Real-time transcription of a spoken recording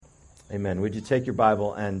Amen. Would you take your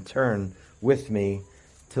Bible and turn with me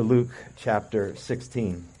to Luke chapter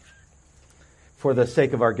 16? For the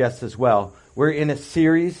sake of our guests as well, we're in a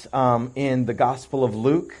series in the Gospel of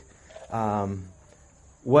Luke.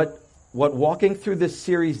 What walking through this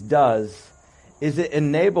series does is it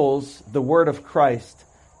enables the Word of Christ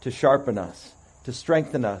to sharpen us, to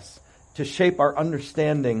strengthen us, to shape our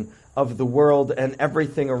understanding of the world and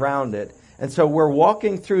everything around it. And so we're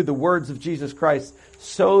walking through the words of Jesus Christ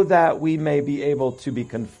so that we may be able to be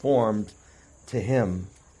conformed to Him.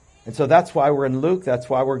 And so that's why we're in Luke. That's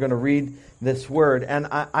why we're going to read this word. And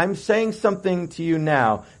I'm saying something to you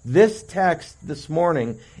now. This text this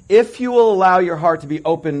morning, if you will allow your heart to be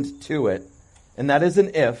opened to it, and that is an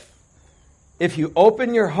if you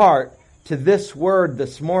open your heart to this word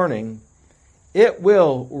this morning, it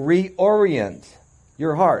will reorient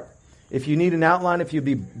your heart. If you need an outline, if you'd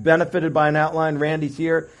be benefited by an outline, Randy's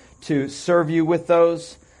here to serve you with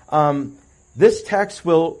those. This text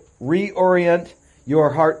will reorient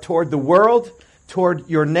your heart toward the world, toward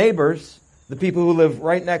your neighbors, the people who live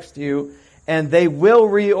right next to you, and they will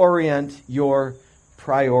reorient your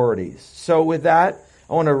priorities. So with that,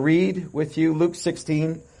 I want to read with you Luke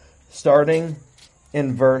 16, starting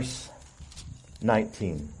in verse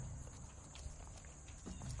 19.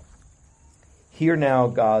 Hear now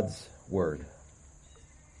God's word.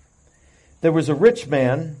 There was a rich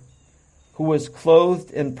man who was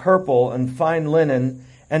clothed in purple and fine linen,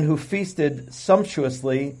 and who feasted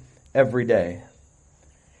sumptuously every day.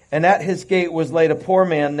 And at his gate was laid a poor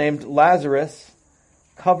man named Lazarus,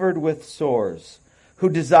 covered with sores, who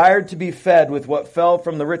desired to be fed with what fell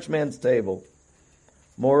from the rich man's table.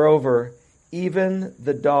 Moreover, even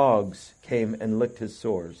the dogs came and licked his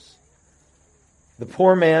sores. The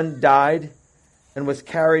poor man died and was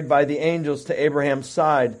carried by the angels to Abraham's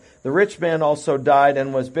side. The rich man also died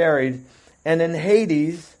and was buried. And in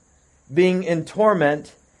Hades, being in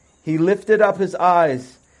torment, he lifted up his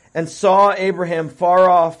eyes and saw Abraham far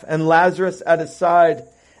off and Lazarus at his side.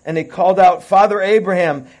 And he called out, Father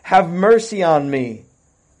Abraham, have mercy on me,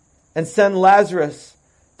 and send Lazarus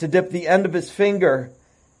to dip the end of his finger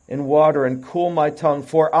in water and cool my tongue,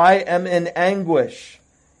 for I am in anguish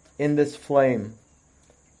in this flame.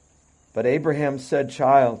 But Abraham said,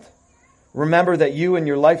 Child, remember that you in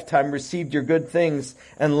your lifetime received your good things,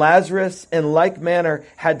 and Lazarus in like manner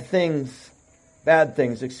had bad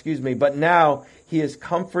things, but now he is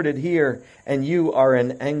comforted here, and you are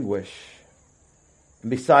in anguish.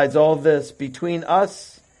 And besides all this, between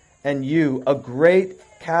us and you, a great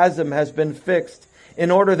chasm has been fixed,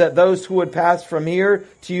 in order that those who would pass from here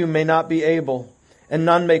to you may not be able, and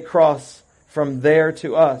none may cross from there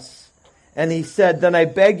to us. And he said, Then I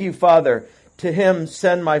beg you, Father, to him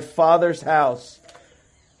send my father's house,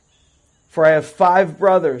 for I have 5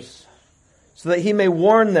 brothers, so that he may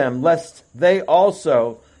warn them, lest they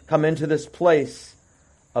also come into this place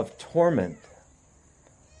of torment.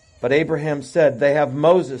 But Abraham said, They have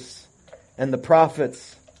Moses and the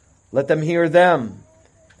prophets. Let them hear them.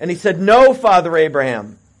 And he said, No, Father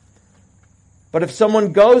Abraham. But if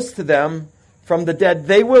someone goes to them from the dead,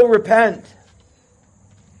 they will repent.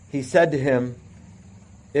 He said to him,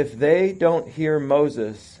 If they don't hear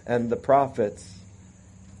Moses and the prophets,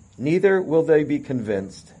 neither will they be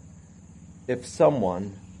convinced if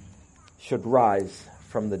someone should rise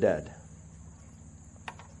from the dead.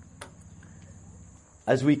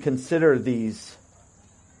 As we consider these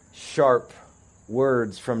sharp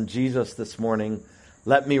words from Jesus this morning,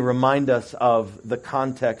 let me remind us of the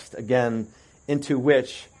context again into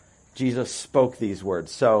which Jesus spoke these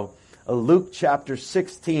words. So, Luke chapter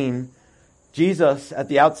 16, Jesus, at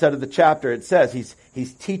the outset of the chapter, it says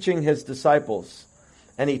he's teaching his disciples.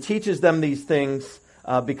 And he teaches them these things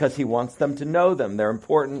because he wants them to know them. They're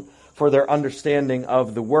important for their understanding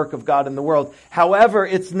of the work of God in the world. However,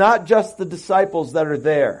 it's not just the disciples that are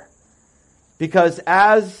there. Because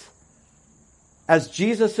as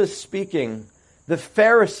Jesus is speaking, the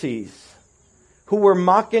Pharisees who were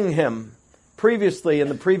mocking him previously in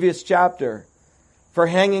the previous chapter for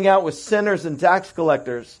hanging out with sinners and tax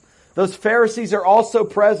collectors, those Pharisees are also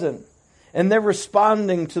present, and they're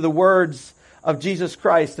responding to the words of Jesus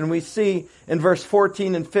Christ. And we see in verse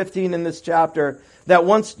 14 and 15 in this chapter that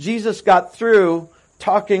once Jesus got through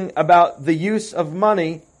talking about the use of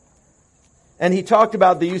money, and he talked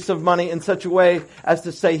about the use of money in such a way as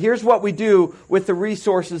to say, here's what we do with the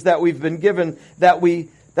resources that we've been given, that we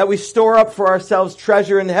store up for ourselves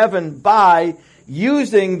treasure in heaven by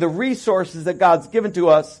using the resources that God's given to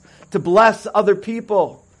us to bless other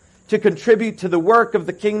people, to contribute to the work of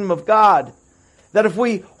the kingdom of God. That if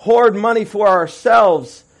we hoard money for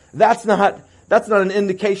ourselves, that's not That's not an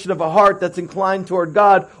indication of a heart that's inclined toward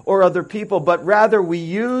God or other people, but rather we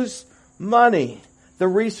use money, the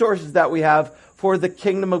resources that we have, for the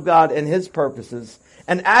kingdom of God and His purposes.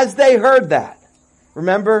 And as they heard that,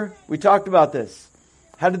 remember, we talked about this.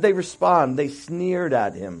 How did they respond? They sneered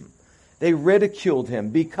at Him. They ridiculed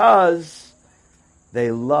Him because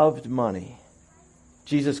they loved money.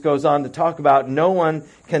 Jesus goes on to talk about no one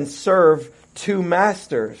can serve two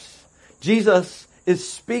masters. Jesus is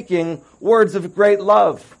speaking words of great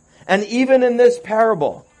love. And even in this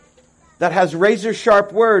parable that has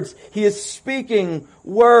razor-sharp words, He is speaking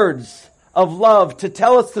words of love to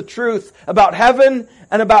tell us the truth about heaven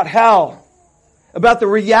and about hell, about the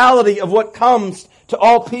reality of what comes to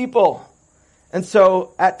all people. And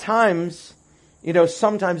so at times,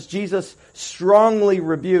 sometimes Jesus strongly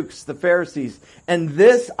rebukes the Pharisees. And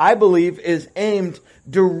this, I believe, is aimed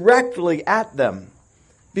directly at them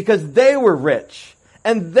because they were rich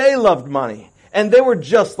and they loved money. And they were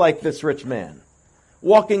just like this rich man,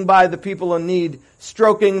 walking by the people in need,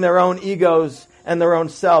 stroking their own egos and their own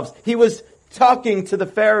selves. He was talking to the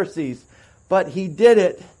Pharisees, but He did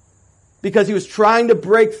it because He was trying to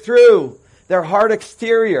break through their hard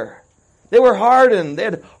exterior. They were hardened. They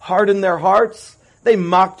had hardened their hearts. They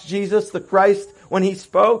mocked Jesus, the Christ, when He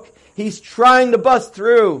spoke. He's trying to bust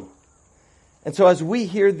through. And so as we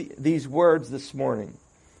hear these words this morning,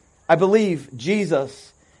 I believe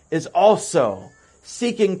Jesus is also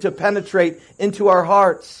seeking to penetrate into our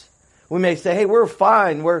hearts. We may say, hey, we're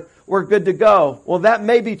fine. We're good to go. Well, that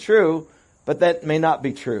may be true, but that may not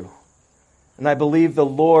be true. And I believe the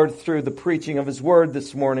Lord, through the preaching of His word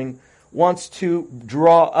this morning, wants to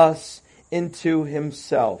draw us into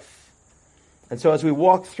Himself. And so as we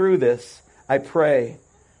walk through this, I pray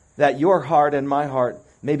that your heart and my heart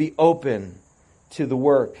may be open to the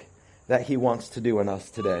work that He wants to do in us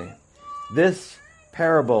today. This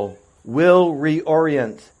parable will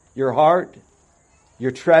reorient your heart,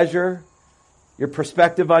 your treasure, your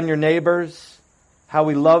perspective on your neighbors, how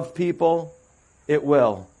we love people. It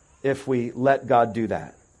will, if we let God do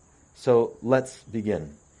that. So let's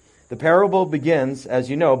begin. The parable begins, as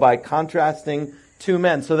you know, by contrasting two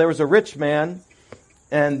men. So there was a rich man,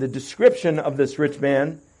 and the description of this rich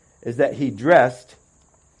man is that he dressed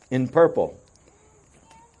in purple.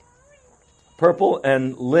 Purple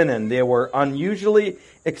and linen. They were unusually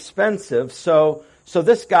expensive. So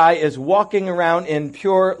this guy is walking around in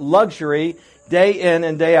pure luxury day in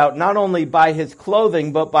and day out, not only by his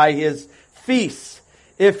clothing, but by his feasts.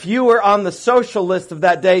 If you were on the social list of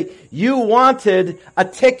that day, you wanted a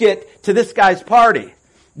ticket to this guy's party.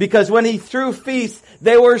 Because when he threw feasts,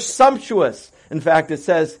 they were sumptuous. In fact, it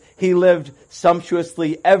says he lived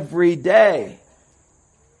sumptuously every day.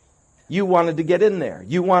 You wanted to get in there.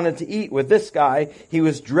 You wanted to eat with this guy. He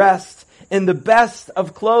was dressed in the best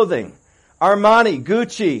of clothing. Armani,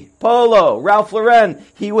 Gucci, Polo, Ralph Lauren.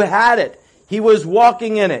 He had it. He was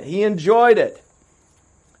walking in it. He enjoyed it.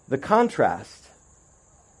 The contrast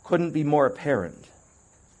couldn't be more apparent.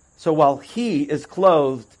 So while he is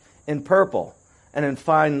clothed in purple and in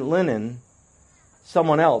fine linen,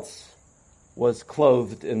 someone else was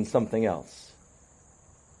clothed in something else.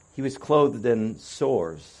 He was clothed in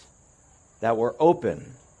sores that were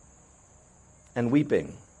open and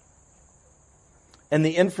weeping. And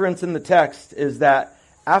the inference in the text is that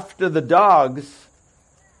after the dogs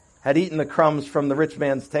had eaten the crumbs from the rich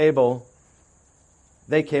man's table,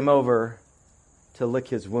 they came over to lick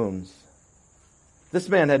his wounds. This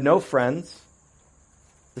man had no friends.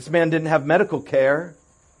 This man didn't have medical care.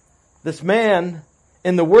 This man,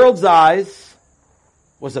 in the world's eyes,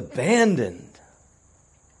 was abandoned.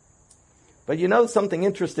 But you know something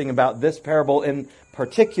interesting about this parable in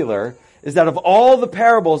particular is that of all the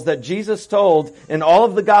parables that Jesus told in all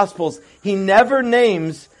of the Gospels, He never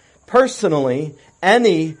names personally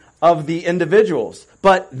any of the individuals.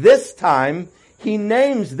 But this time, He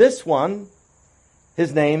names this one.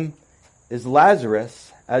 His name is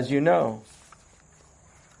Lazarus, as you know.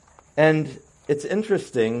 And it's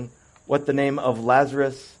interesting what the name of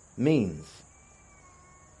Lazarus means.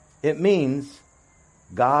 It means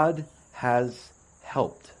God has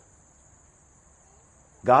helped.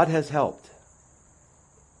 God has helped.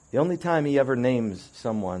 The only time He ever names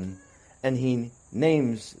someone, and He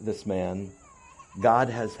names this man, God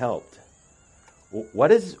has helped.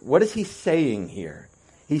 What is He saying here?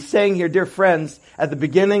 He's saying here, dear friends, at the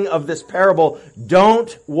beginning of this parable,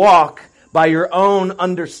 don't walk by your own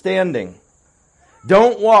understanding.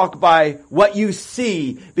 Don't walk by what you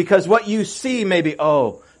see, because what you see may be,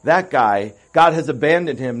 oh, that guy, God has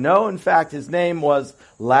abandoned him. No, in fact, his name was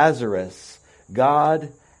Lazarus.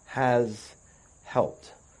 God has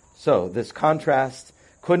helped. So this contrast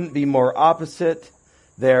couldn't be more opposite.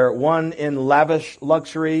 They're one in lavish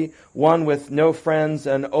luxury, one with no friends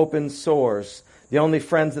and open sores. The only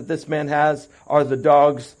friends that this man has are the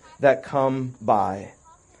dogs that come by.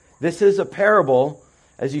 This is a parable,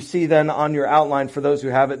 as you see then on your outline for those who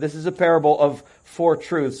have it. This is a parable of 4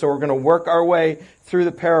 truths. So we're going to work our way through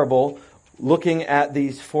the parable looking at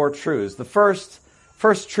these 4 truths. The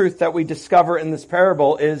first truth that we discover in this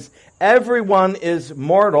parable is everyone is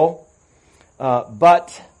mortal,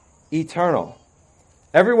 but eternal.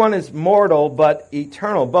 Everyone is mortal, but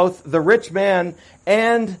eternal. Both the rich man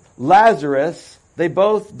and Lazarus, they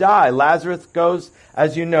both die. Lazarus goes,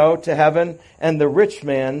 as you know, to heaven, and the rich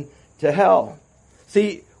man to hell.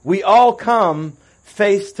 See, we all come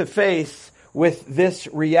face to face with this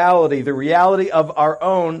reality, the reality of our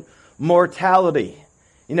own mortality.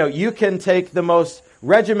 You know, you can take the most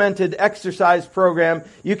regimented exercise program.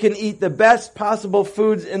 You can eat the best possible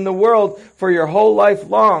foods in the world for your whole life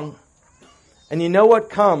long. And you know what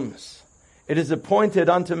comes? It is appointed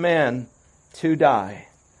unto man to die.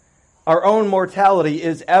 Our own mortality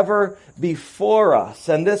is ever before us.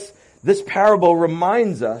 And this parable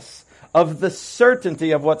reminds us of the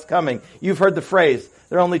certainty of what's coming. You've heard the phrase,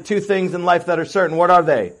 there are only 2 things in life that are certain. What are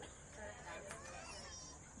they?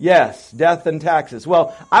 Yes, death and taxes.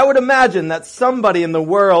 Well, I would imagine that somebody in the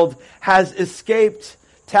world has escaped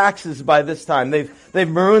taxes by this time. They've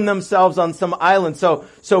marooned themselves on some island. So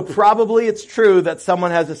probably it's true that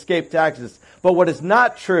someone has escaped taxes. But what is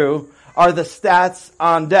not true are the stats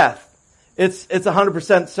on death. It's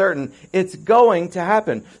 100% certain. It's going to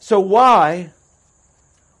happen. So why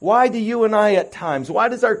do you and I at times, why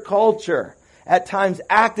does our culture at times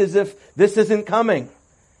act as if this isn't coming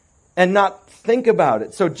and not think about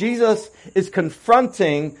it? So Jesus is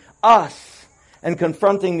confronting us and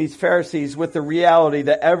confronting these Pharisees with the reality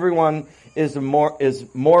that everyone is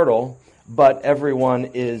mortal, but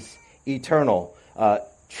everyone is eternal.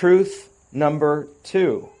 Truth number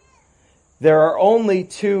 2. There are only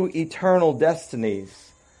 2 eternal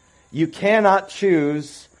destinies. You cannot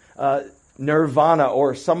choose nirvana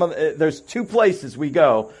or there's 2 places we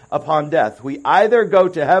go upon death. We either go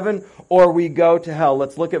to heaven or we go to hell.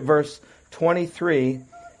 Let's look at verse 23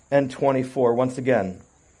 and 24 once again.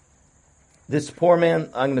 This poor man,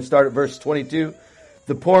 I'm going to start at verse 22.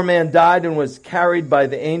 The poor man died and was carried by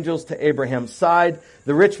the angels to Abraham's side.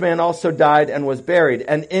 The rich man also died and was buried.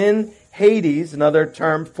 And in Hades, another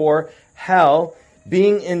term for hell,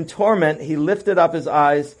 being in torment, he lifted up his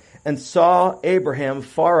eyes and saw Abraham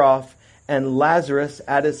far off and Lazarus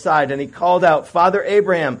at his side. And he called out, Father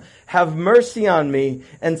Abraham, have mercy on me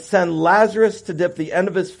and send Lazarus to dip the end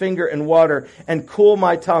of his finger in water and cool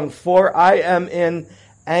my tongue, for I am in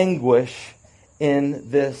anguish in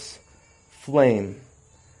this flame.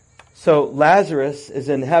 So Lazarus is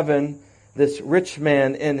in heaven, this rich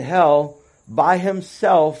man in hell by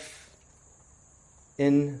himself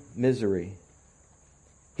in misery.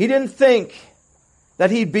 He didn't think that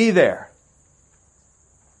he'd be there.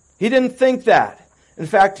 He didn't think that. In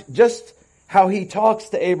fact, just how he talks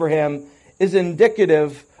to Abraham is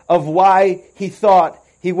indicative of why he thought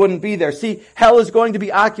he wouldn't be there. See, hell is going to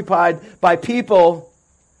be occupied by people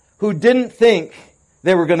who didn't think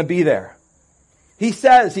they were going to be there. He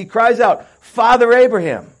cries out, Father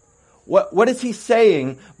Abraham. What is he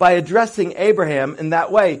saying by addressing Abraham in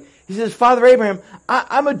that way? He says, Father Abraham,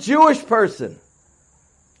 I'm a Jewish person.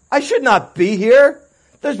 I should not be here.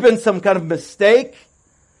 There's been some kind of mistake.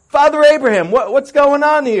 Father Abraham, what's going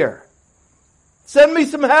on here? Send me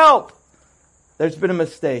some help. There's been a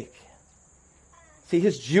mistake. See,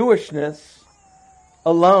 his Jewishness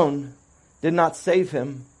alone did not save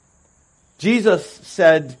him. Jesus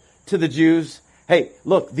said to the Jews, hey,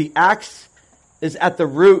 look, the axe is at the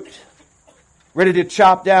root, ready to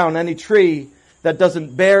chop down any tree that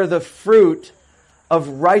doesn't bear the fruit of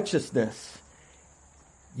righteousness.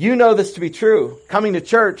 You know this to be true. Coming to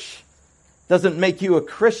church doesn't make you a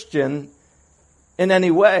Christian in any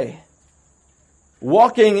way.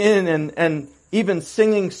 Walking in and even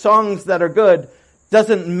singing songs that are good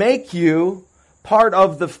doesn't make you part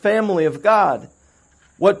of the family of God.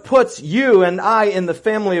 What puts you and I in the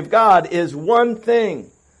family of God is one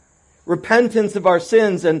thing: repentance of our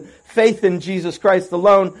sins and faith in Jesus Christ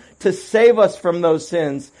alone to save us from those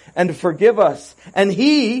sins and to forgive us. And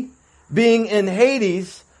he, being in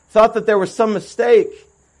Hades, thought that there was some mistake.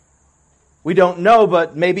 We don't know,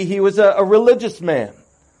 but maybe he was a religious man.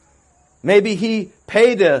 Maybe he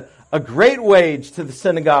paid a great wage to the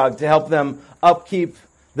synagogue to help them upkeep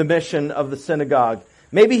the mission of the synagogue.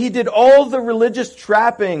 Maybe he did all the religious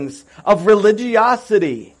trappings of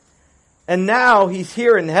religiosity. And now he's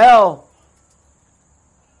here in hell.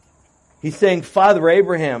 He's saying, Father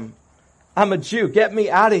Abraham, I'm a Jew. Get me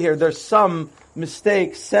out of here. There's some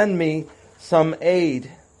mistake. Send me some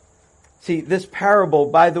aid. See, this parable,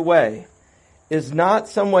 by the way, is not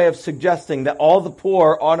some way of suggesting that all the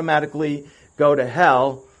poor automatically go to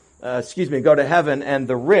go to heaven, and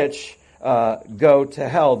the rich go to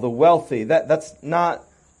hell, the wealthy. That's not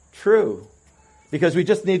true. Because we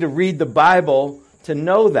just need to read the Bible to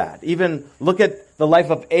know that. Even look at the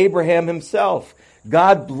life of Abraham himself.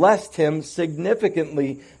 God blessed him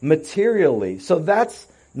significantly materially. So that's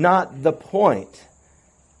not the point.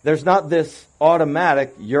 There's not this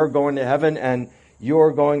automatic, you're going to heaven and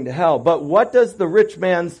you're going to hell. But what does the rich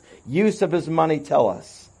man's use of his money tell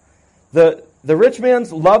us? The rich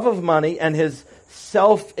man's love of money and his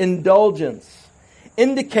self-indulgence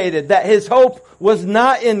indicated that his hope was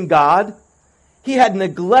not in God. He had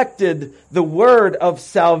neglected the word of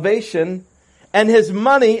salvation, and his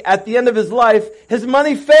money, at the end of his life, his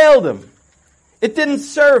money failed him. It didn't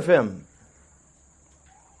serve him.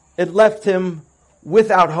 It left him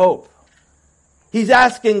without hope. He's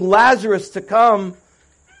asking Lazarus to come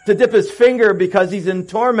to dip his finger because he's in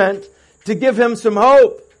torment, to give him some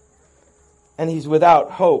hope. And he's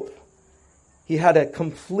without hope. He had a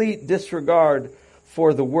complete disregard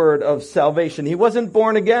for the word of salvation. He wasn't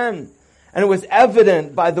born again. And it was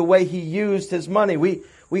evident by the way he used his money.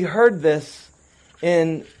 We heard this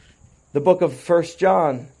in the book of 1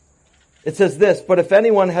 John. It says this, but if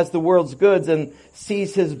anyone has the world's goods and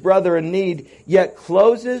sees his brother in need, yet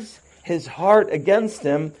closes his heart against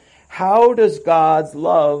him, how does God's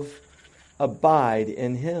love abide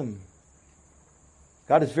in him?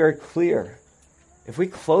 God is very clear. If we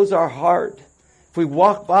close our heart, if we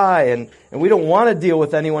walk by and we don't want to deal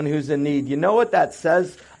with anyone who's in need, you know what that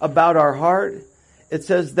says about our heart? It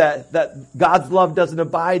says that God's love doesn't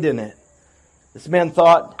abide in it. This man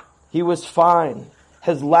thought he was fine.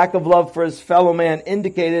 His lack of love for his fellow man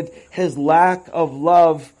indicated his lack of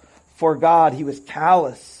love for God. He was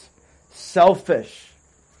callous, selfish,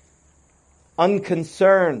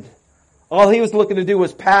 unconcerned. All he was looking to do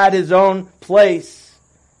was pad his own place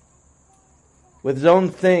with his own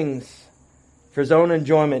things. For his own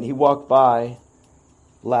enjoyment, he walked by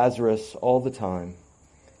Lazarus all the time.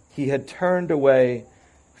 He had turned away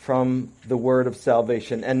from the word of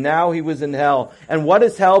salvation, and now he was in hell. And what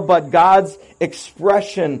is hell but God's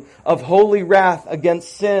expression of holy wrath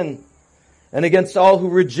against sin and against all who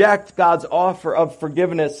reject God's offer of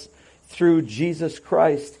forgiveness through Jesus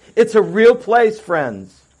Christ? It's a real place,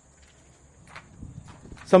 friends.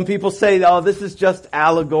 Some people say, oh, this is just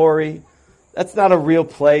allegory. That's not a real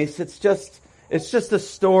place. It's just a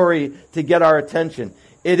story to get our attention.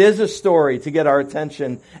 It is a story to get our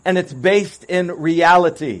attention, and it's based in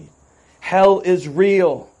reality. Hell is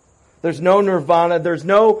real. There's no nirvana. There's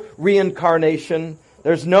no reincarnation.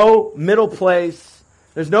 There's no middle place.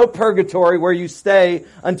 There's no purgatory where you stay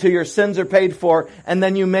until your sins are paid for, and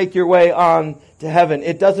then you make your way on to heaven.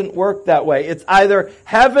 It doesn't work that way. It's either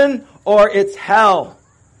heaven or it's hell.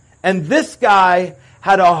 And this guy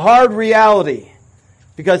had a hard reality,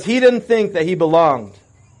 because he didn't think that he belonged.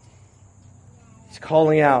 He's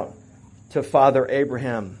calling out to Father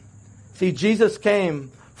Abraham. See, Jesus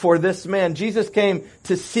came for this man. Jesus came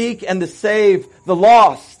to seek and to save the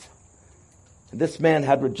lost. This man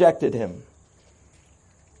had rejected him.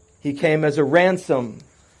 He came as a ransom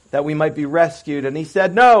that we might be rescued. And he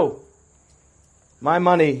said, no, my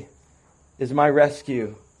money is my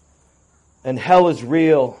rescue. And hell is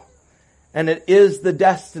real. And it is the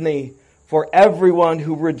destiny for everyone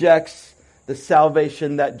who rejects the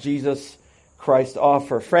salvation that Jesus Christ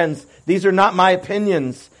offers. Friends, these are not my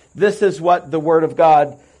opinions. This is what the Word of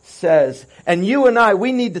God says. And you and I,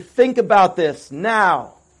 we need to think about this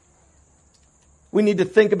now. We need to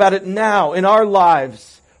think about it now in our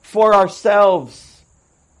lives, for ourselves.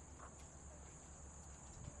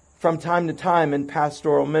 From time to time in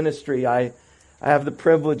pastoral ministry, I have the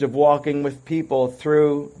privilege of walking with people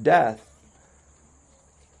through death.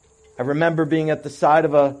 I remember being at the side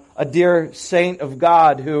of a dear saint of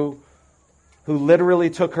God who literally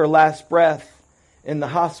took her last breath in the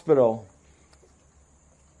hospital.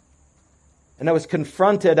 And I was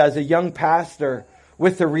confronted as a young pastor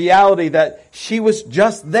with the reality that she was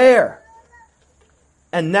just there.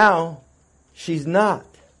 And now she's not.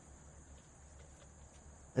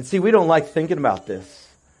 And see, we don't like thinking about this,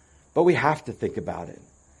 but we have to think about it.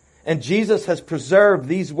 And Jesus has preserved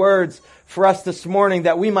these words for us this morning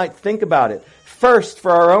that we might think about it. First,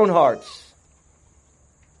 for our own hearts.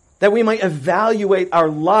 That we might evaluate our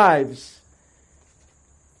lives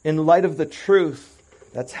in light of the truth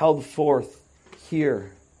that's held forth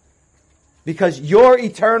here. Because your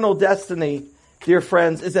eternal destiny dear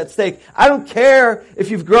friends, is at stake. I don't care if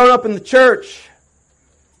you've grown up in the church.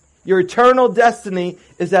 Your eternal destiny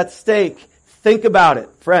is at stake. Think about it,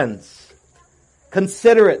 friends.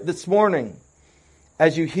 Consider it this morning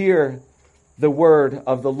as you hear the word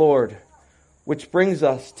of the Lord, which brings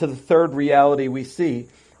us to the third reality we see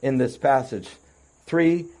in this passage.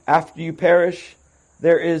 3, after you perish,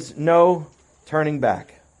 there is no turning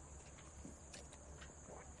back.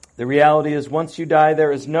 The reality is once you die,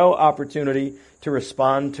 there is no opportunity to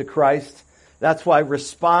respond to Christ. That's why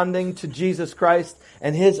responding to Jesus Christ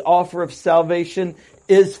and His offer of salvation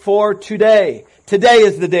is for today. Today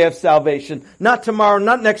is the day of salvation. Not tomorrow,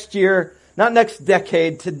 not next year, not next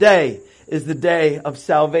decade. Today is the day of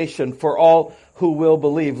salvation for all who will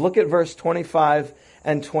believe. Look at verse 25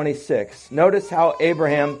 and 26. Notice how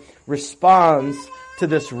Abraham responds to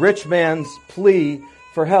this rich man's plea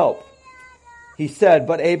for help. He said,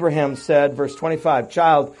 but Abraham said, verse 25,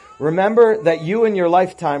 child, remember that you in your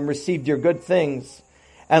lifetime received your good things,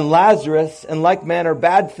 and Lazarus in like manner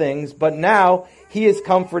bad things, but now he is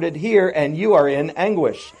comforted here and you are in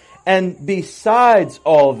anguish. And besides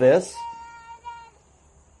all this,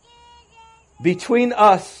 between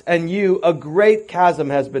us and you a great chasm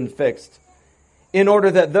has been fixed, in order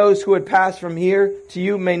that those who would pass from here to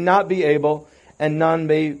you may not be able, and none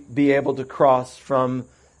may be able to cross from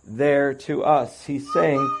there to us. He's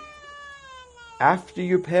saying, after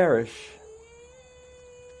you perish,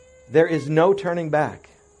 there is no turning back.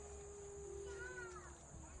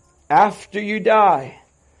 After you die,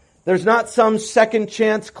 there's not some second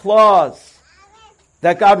chance clause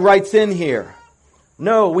that God writes in here.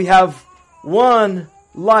 No, we have one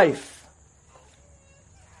life.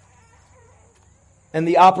 And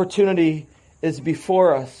the opportunity is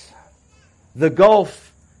before us. The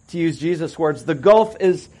gulf, to use Jesus' words, the gulf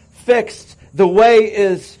is fixed. The way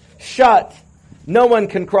is shut. No one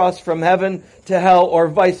can cross from heaven to hell or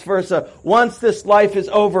vice versa. Once this life is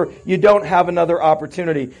over, you don't have another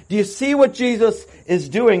opportunity. Do you see what Jesus is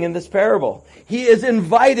doing in this parable? He is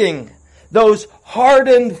inviting those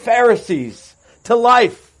hardened Pharisees to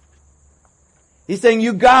life. He's saying,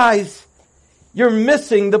 you guys, you're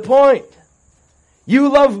missing the point. You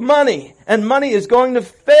love money, and money is going to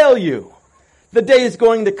fail you. The day is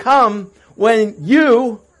going to come when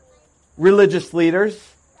you, religious leaders,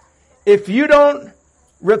 if you don't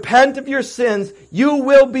repent of your sins, you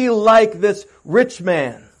will be like this rich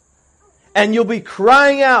man. And you'll be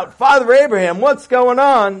crying out, Father Abraham, what's going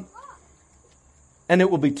on? And it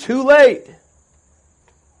will be too late.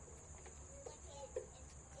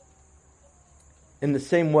 In the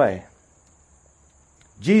same way,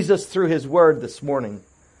 Jesus, through His word this morning,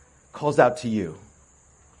 calls out to you.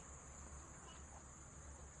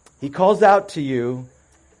 He calls out to you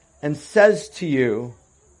and says to you,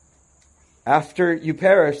 after you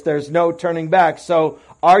perish, there's no turning back. So,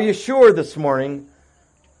 are you sure this morning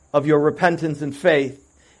of your repentance and faith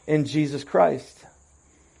in Jesus Christ?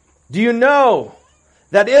 Do you know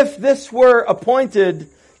that if this were appointed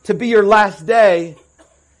to be your last day,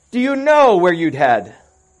 do you know where you'd head?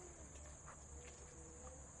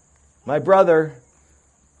 My brother,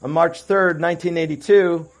 on March 3rd,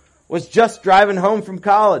 1982, was just driving home from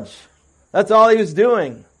college. That's all he was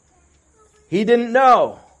doing. He didn't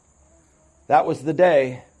know that was the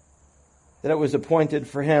day that it was appointed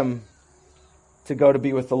for him to go to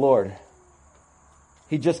be with the Lord.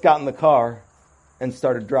 He just got in the car and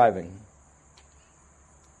started driving.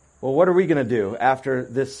 Well, what are we going to do after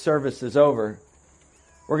this service is over?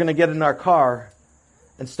 We're going to get in our car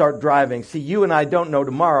and start driving. See, you and I don't know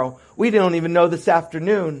tomorrow. We don't even know this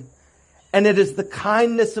afternoon. And it is the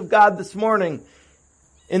kindness of God this morning,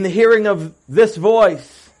 in the hearing of this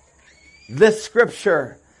voice, this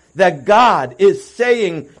scripture, that God is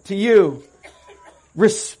saying to you,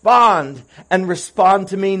 respond, and respond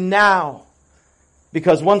to me now.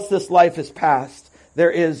 Because once this life is past,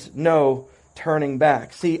 there is no turning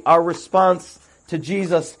back. See, our response to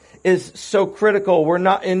Jesus is so critical. We're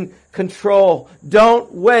not in control.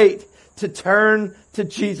 Don't wait to turn to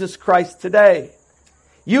Jesus Christ today.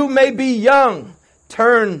 You may be young.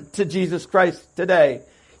 Turn to Jesus Christ today.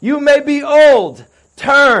 You may be old.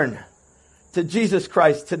 Turn to Jesus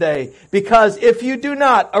Christ today. Because if you do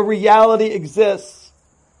not, a reality exists.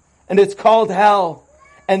 And it's called hell.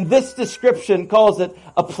 And this description calls it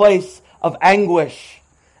a place of anguish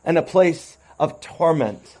and a place of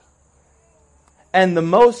torment. And the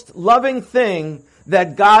most loving thing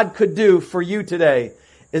that God could do for you today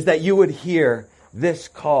is that you would hear this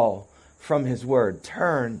call from His Word.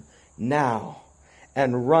 Turn now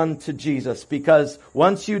and run to Jesus, because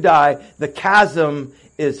once you die, the chasm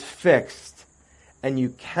is fixed and you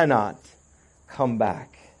cannot come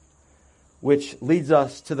back. which leads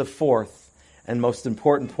us to the fourth and most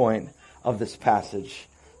important point of this passage.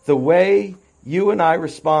 The way you and I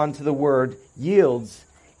respond to the word yields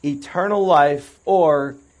eternal life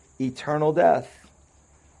or eternal death.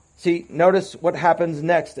 See, notice what happens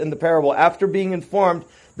next in the parable. After being informed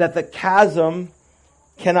that the chasm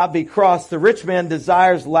cannot be crossed, the rich man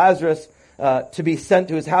desires Lazarus to be sent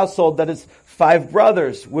to his household that his 5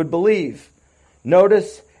 brothers would believe.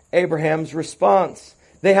 Notice Abraham's response.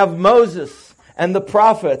 They have Moses and the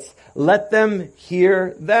prophets. Let them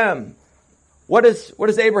hear them. What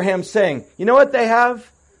is Abraham saying? You know what they have?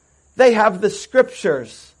 They have the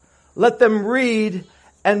scriptures. Let them read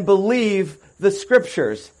and believe the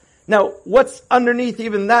scriptures. Now, what's underneath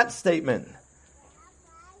even that statement?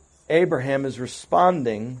 Abraham is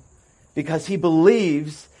responding because he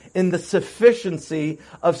believes in the sufficiency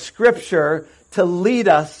of Scripture to lead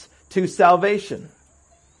us to salvation.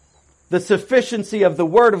 The sufficiency of the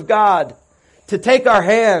Word of God to take our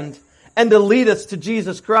hand and to lead us to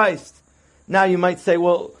Jesus Christ. Now you might say,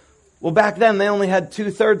 well, back then they only had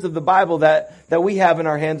 2/3 of the Bible that we have in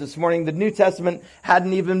our hands this morning. The New Testament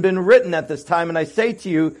hadn't even been written at this time. And I say to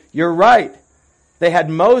you, you're right. They had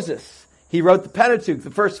Moses. He wrote the Pentateuch,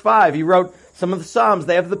 the first 5. He wrote some of the Psalms.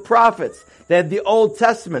 They have the prophets. They had the Old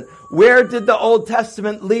Testament. Where did the Old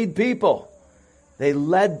Testament lead people? They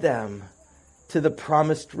led them to the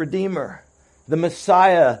promised Redeemer, the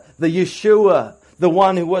Messiah, the Yeshua, the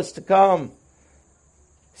one who was to come.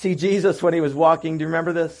 See, Jesus, when he was walking, do you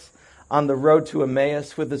remember this? On the road to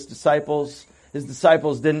Emmaus with his disciples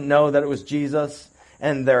didn't know that it was Jesus.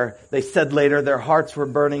 And they said later their hearts were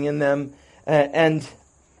burning in them. And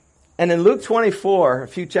in Luke 24, a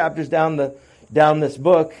few chapters down this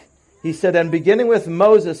book, he said, and beginning with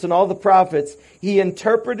Moses and all the prophets, he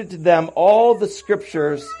interpreted to them all the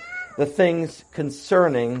scriptures, the things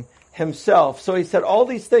concerning himself. So he said, all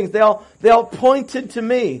these things, they all pointed to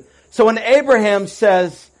me. So when Abraham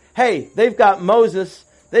says, hey, they've got Moses,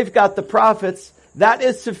 they've got the prophets, that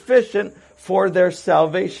is sufficient for their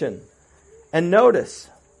salvation. And notice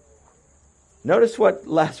what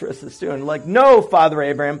Lazarus is doing. Like, no, Father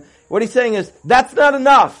Abraham. What he's saying is, that's not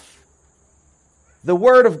enough. The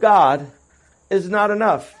word of God is not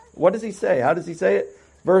enough. What does he say? How does he say it?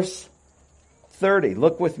 Verse 30.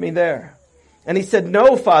 Look with me there. And he said,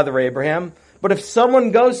 no, Father Abraham, but if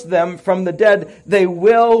someone goes to them from the dead, they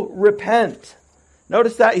will repent.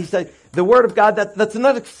 Notice that. He said, the word of God, that's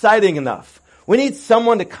not exciting enough. We need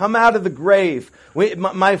someone to come out of the grave.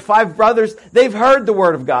 My 5 brothers, they've heard the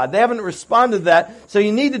word of God. They haven't responded to that. So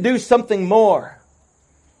you need to do something more.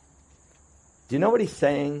 Do you know what he's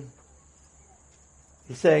saying?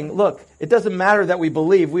 He's saying, look, it doesn't matter that we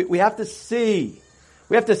believe. We have to see.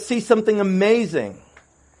 We have to see something amazing.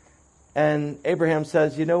 And Abraham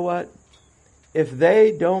says, you know what? If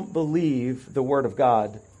they don't believe the word of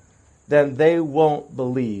God, then they won't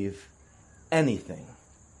believe anything.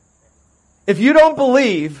 If you don't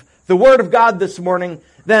believe the word of God this morning,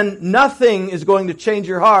 then nothing is going to change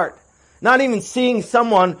your heart. Not even seeing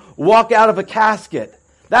someone walk out of a casket.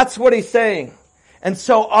 That's what he's saying. And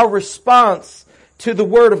so our response to the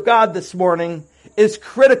word of God this morning is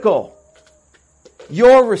critical.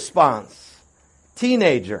 Your response,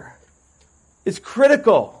 teenager, is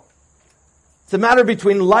critical. It's a matter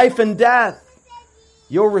between life and death.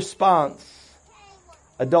 Your response,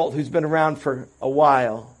 adult who's been around for a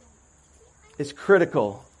while, is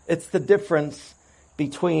critical. It's the difference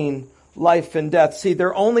between life and death. See, there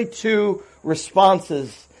are only 2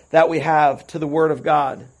 responses that we have to the Word of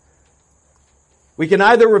God. We can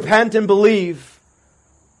either repent and believe,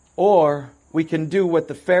 or we can do what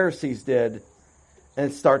the Pharisees did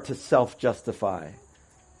and start to self-justify.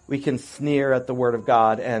 We can sneer at the Word of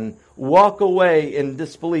God and walk away in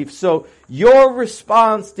disbelief. So your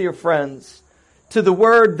response, dear friends, to the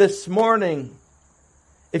Word this morning,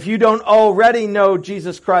 if you don't already know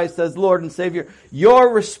Jesus Christ as Lord and Savior,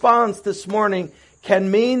 your response this morning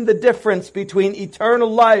can mean the difference between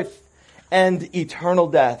eternal life and eternal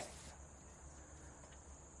death.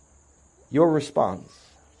 Your response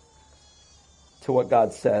to what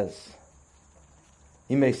God says.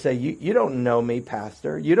 You may say, you don't know me,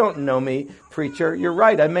 pastor. You don't know me, preacher. You're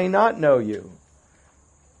right, I may not know you.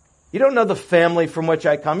 You don't know the family from which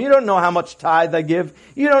I come. You don't know how much tithe I give.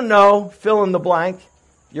 You don't know, fill in the blank.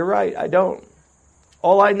 You're right, I don't.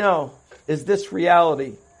 All I know is this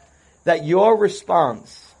reality, that your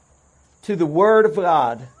response to the Word of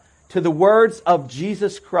God, to the words of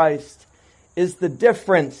Jesus Christ, is the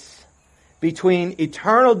difference between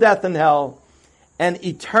eternal death in hell and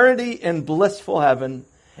eternity in blissful heaven.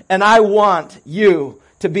 And I want you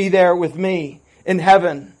to be there with me in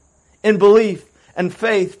heaven, in belief and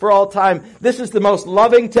faith for all time. This is the most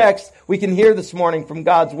loving text we can hear this morning from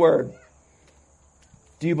God's Word.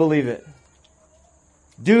 Do you believe it?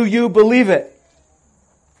 Do you believe it?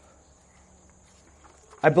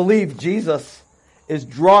 I believe Jesus is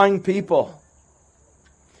drawing people.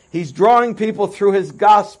 He's drawing people through His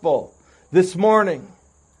gospel this morning.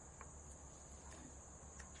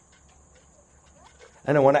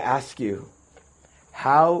 And I want to ask you,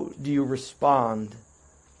 how do you respond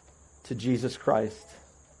to Jesus Christ?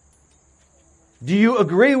 Do you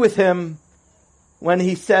agree with Him when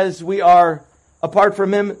He says we are, apart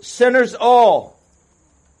from Him, sinners all,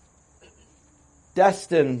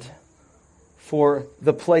 destined for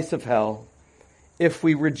the place of hell if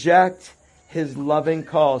we reject His loving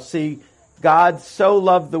call? See, God so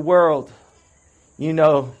loved the world. You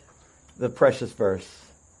know the precious verse.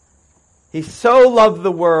 He so loved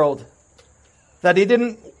the world that He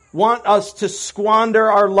didn't want us to squander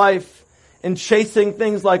our life in chasing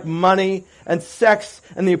things like money and sex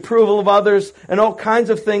and the approval of others and all kinds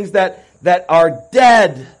of things that are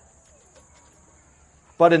dead.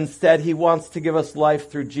 But instead, He wants to give us life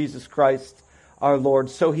through Jesus Christ, our Lord.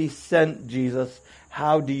 So He sent Jesus.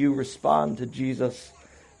 How do you respond to Jesus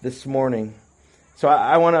this morning? So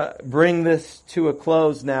I want to bring this to a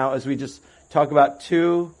close now as we just talk about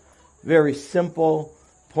two very simple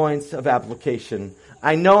points of application.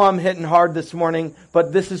 I know I'm hitting hard this morning,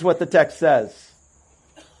 but this is what the text says.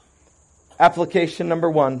 Application number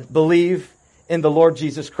 1, believe in the Lord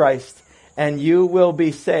Jesus Christ and you will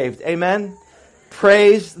be saved. Amen?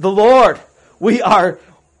 Praise the Lord. We are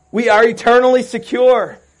eternally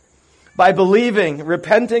secure by believing,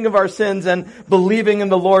 repenting of our sins and believing in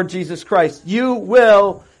the Lord Jesus Christ. You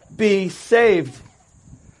will be saved.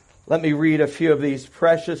 Let me read a few of these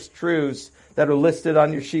precious truths that are listed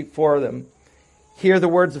on your sheet for them. Hear the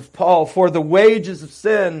words of Paul. For the wages of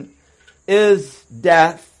sin is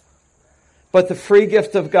death, but the free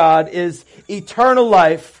gift of God is eternal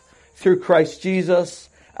life through Christ Jesus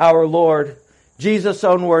our Lord. Jesus'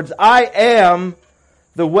 own words, I am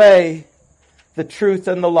the way, the truth,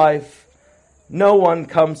 and the life. No one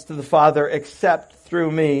comes to the Father except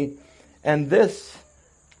through me. And this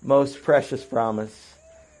most precious promise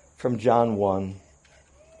from John 1.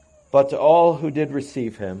 But to all who did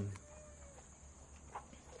receive Him,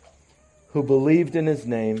 who believed in His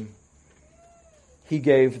name, He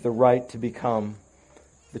gave the right to become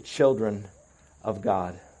the children of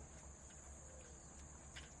God.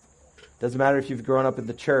 Doesn't matter if you've grown up in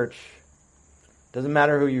the church. Doesn't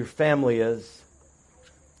matter who your family is.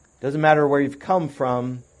 Doesn't matter where you've come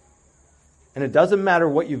from. And it doesn't matter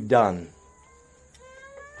what you've done.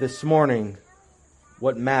 This morning,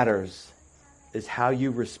 what matters is how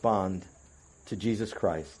you respond to Jesus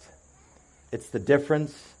Christ. It's the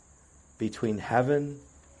difference between heaven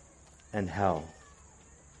and hell.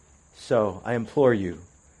 So I implore you,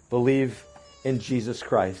 believe in Jesus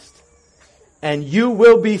Christ, and you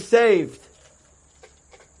will be saved.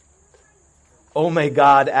 Oh, may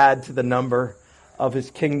God add to the number of His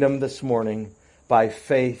kingdom this morning by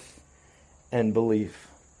faith and belief.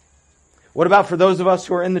 What about for those of us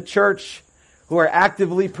who are in the church, who are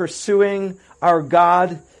actively pursuing our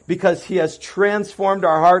God because He has transformed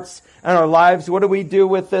our hearts and our lives? What do we do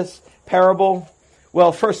with this parable?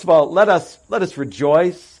 Well, first of all, let us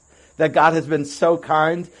rejoice that God has been so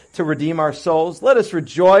kind to redeem our souls. Let us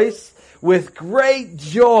rejoice with great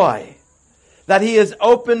joy that He has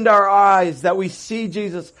opened our eyes, that we see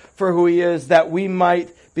Jesus for who He is, that we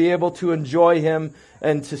might be able to enjoy Him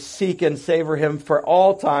and to seek and savor Him for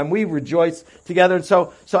all time. We rejoice together. And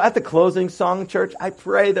so at the closing song, church, I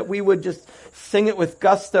pray that we would just sing it with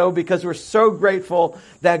gusto because we're so grateful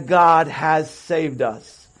that God has saved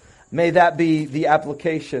us. May that be the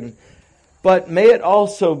application. But may it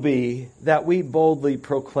also be that we boldly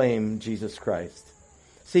proclaim Jesus Christ.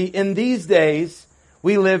 See, in these days,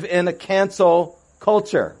 we live in a cancel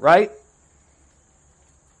culture, right?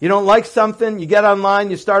 You don't like something, you get online,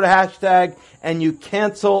 you start a hashtag, and you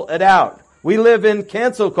cancel it out. We live in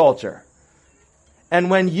cancel culture. And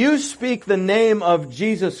when you speak the name of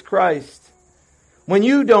Jesus Christ, when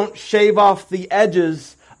you don't shave off the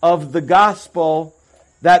edges of the gospel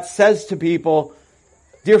that says to people,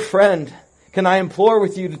 dear friend, can I implore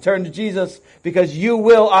with you to turn to Jesus because you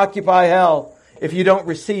will occupy hell if you don't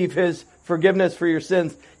receive His forgiveness for your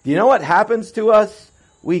sins. Do you know what happens to us?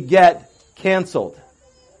 We get canceled.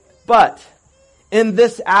 But in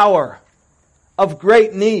this hour of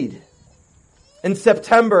great need, in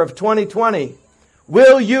September of 2020,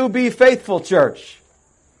 will you be faithful, church,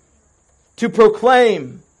 to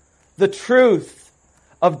proclaim the truth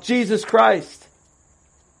of Jesus Christ?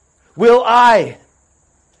 Will I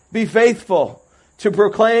be faithful to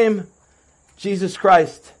proclaim Jesus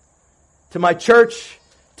Christ to my church,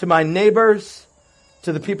 to my neighbors,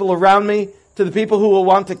 to the people around me, to the people who will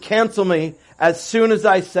want to cancel me as soon as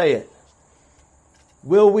I say it.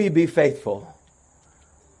 Will we be faithful?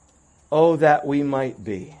 Oh, that we might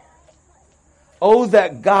be. Oh,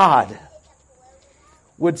 that God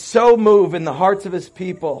would so move in the hearts of His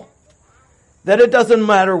people that it doesn't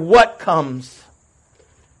matter what comes,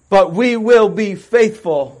 but we will be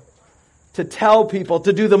faithful to tell people,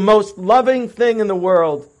 to do the most loving thing in the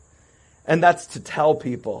world, and that's to tell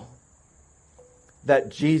people that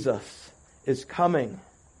Jesus is coming.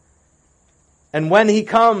 And when He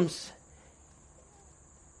comes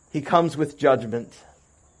with judgment.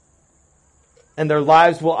 And their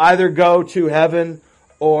lives will either go to heaven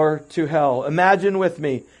or to hell. Imagine with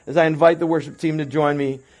me, as I invite the worship team to join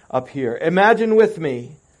me up here. Imagine with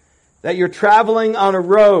me that you're traveling on a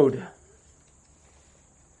road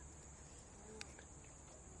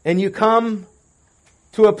and you come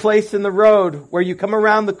to a place in the road where you come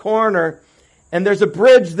around the corner and there's a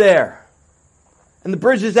bridge there. And the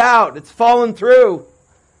bridge is out. It's fallen through.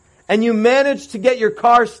 And you manage to get your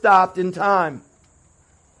car stopped in time.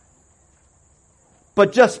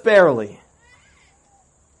 But just barely.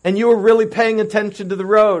 And you were really paying attention to the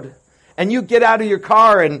road. And you get out of your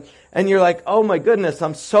car and you're like, oh my goodness,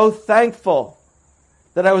 I'm so thankful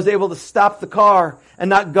that I was able to stop the car and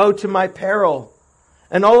not go to my peril.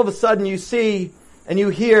 And all of a sudden you see and you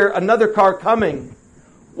hear another car coming.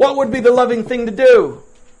 What would be the loving thing to do?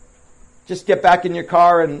 Just get back in your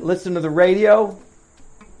car and listen to the radio?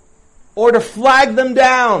 Or to flag them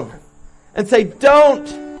down and say,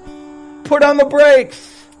 don't put on the brakes.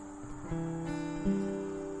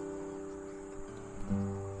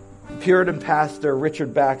 Puritan pastor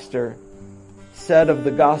Richard Baxter said of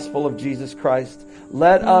the gospel of Jesus Christ,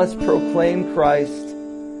 let us proclaim Christ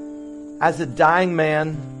as a dying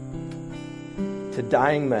man to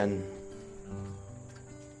dying men.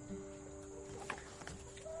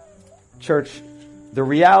 Church, the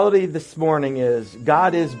reality this morning is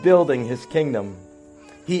God is building His kingdom.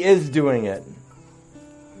 He is doing it.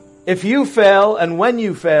 If you fail, and when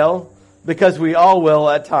you fail, because we all will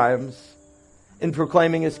at times, in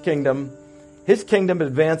proclaiming His kingdom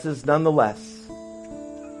advances nonetheless.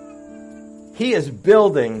 He is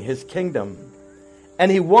building His kingdom,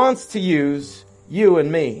 and He wants to use you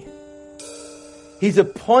and me. He's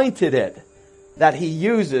appointed it that He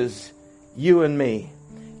uses you and me.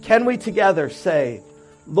 Can we together say,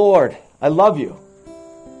 Lord, I love you.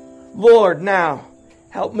 Lord, now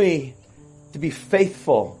help me to be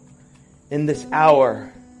faithful in this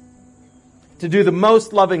hour, to do the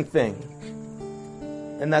most loving thing,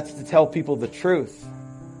 and that's to tell people the truth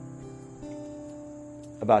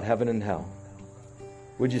about heaven and hell.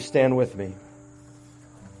 Would you stand with me?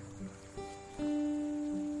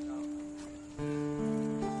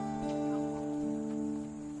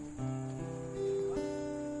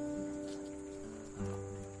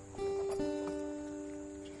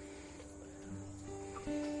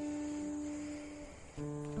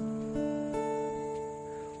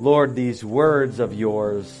 Lord, these words of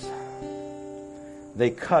yours, they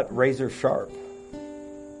cut razor sharp.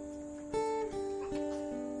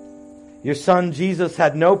 Your Son Jesus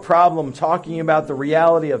had no problem talking about the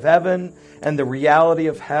reality of heaven and the reality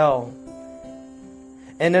of hell.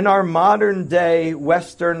 And in our modern day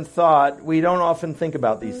Western thought, we don't often think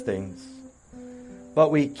about these things. But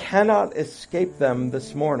we cannot escape them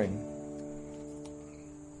this morning.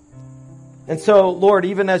 And so, Lord,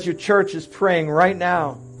 even as your church is praying right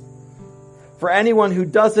now, for anyone who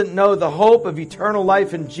doesn't know the hope of eternal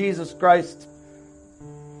life in Jesus Christ,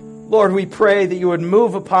 Lord, we pray that you would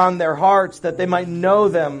move upon their hearts, that they might know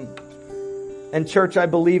them. And church, I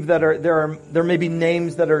believe that there may be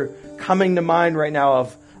names that are coming to mind right now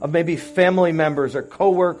of maybe family members or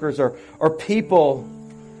co-workers or people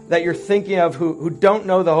that you're thinking of who don't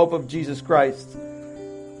know the hope of Jesus Christ.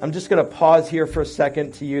 I'm just going to pause here for a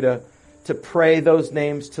second to you to pray those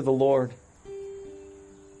names to the Lord.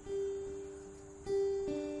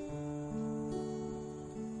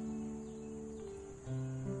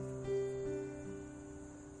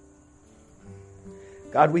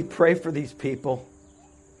 God, we pray for these people,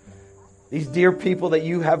 these dear people that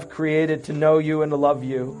you have created to know you and to love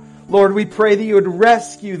you. Lord, we pray that you would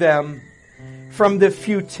rescue them from the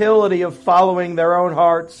futility of following their own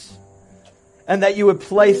hearts, and that you would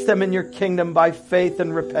place them in your kingdom by faith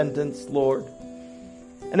and repentance, Lord.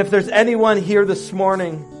 And if there's anyone here this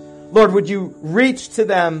morning, Lord, would you reach to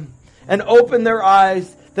them and open their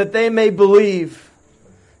eyes that they may believe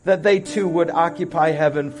that they too would occupy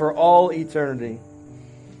heaven for all eternity.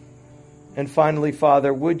 And finally,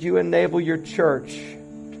 Father, would you enable your church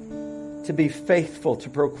to be faithful to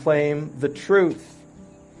proclaim the truth,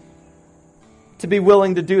 to be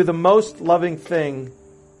willing to do the most loving thing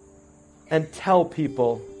and tell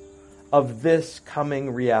people of this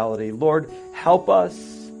coming reality. Lord, help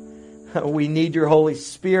us. We need your Holy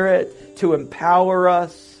Spirit to empower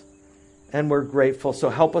us, and we're grateful. So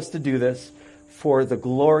help us to do this for the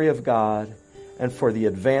glory of God and for the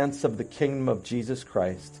advance of the kingdom of Jesus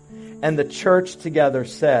Christ. And the church together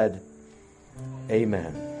said,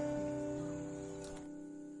 Amen.